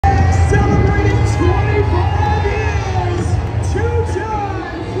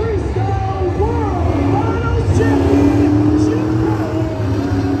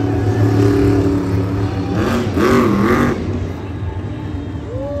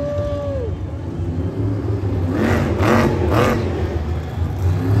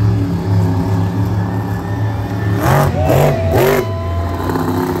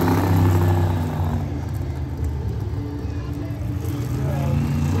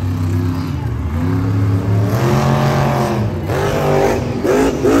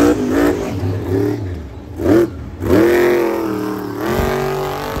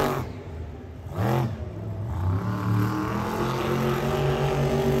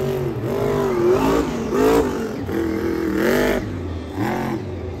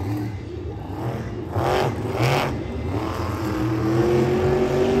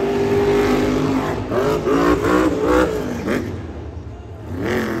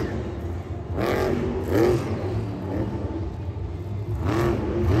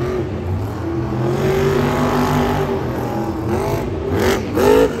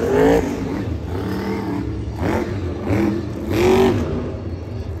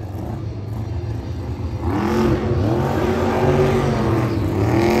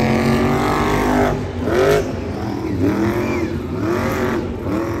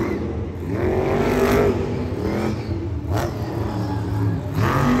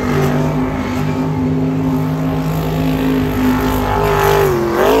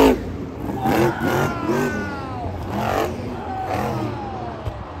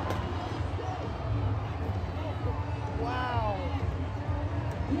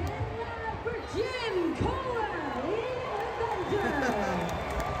For Jim Koehler in Avenger.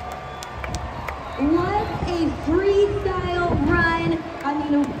 What a freestyle run. I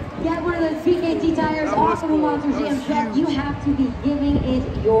mean, get one of those PKT tires off of a Monster Jam truck. You have to be giving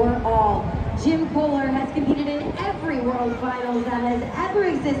it your all. Jim Koehler has competed in every World Finals that has ever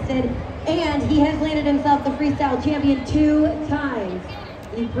existed, and he has landed himself the freestyle champion 2 times.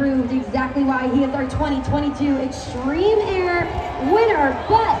 He proved exactly why he is our 2022 Extreme Air winner,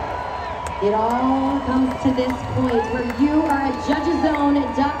 but it all comes to this point where you are at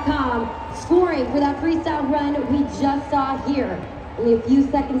judgeszone.com scoring for that freestyle run we just saw here. Only a few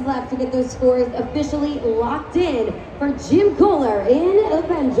seconds left to get those scores officially locked in for Jim Koehler in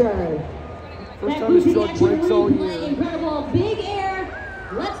Avenger. First time this truck breaks all year. Incredible big air.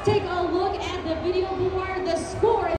 Let's take a look at the video for the score.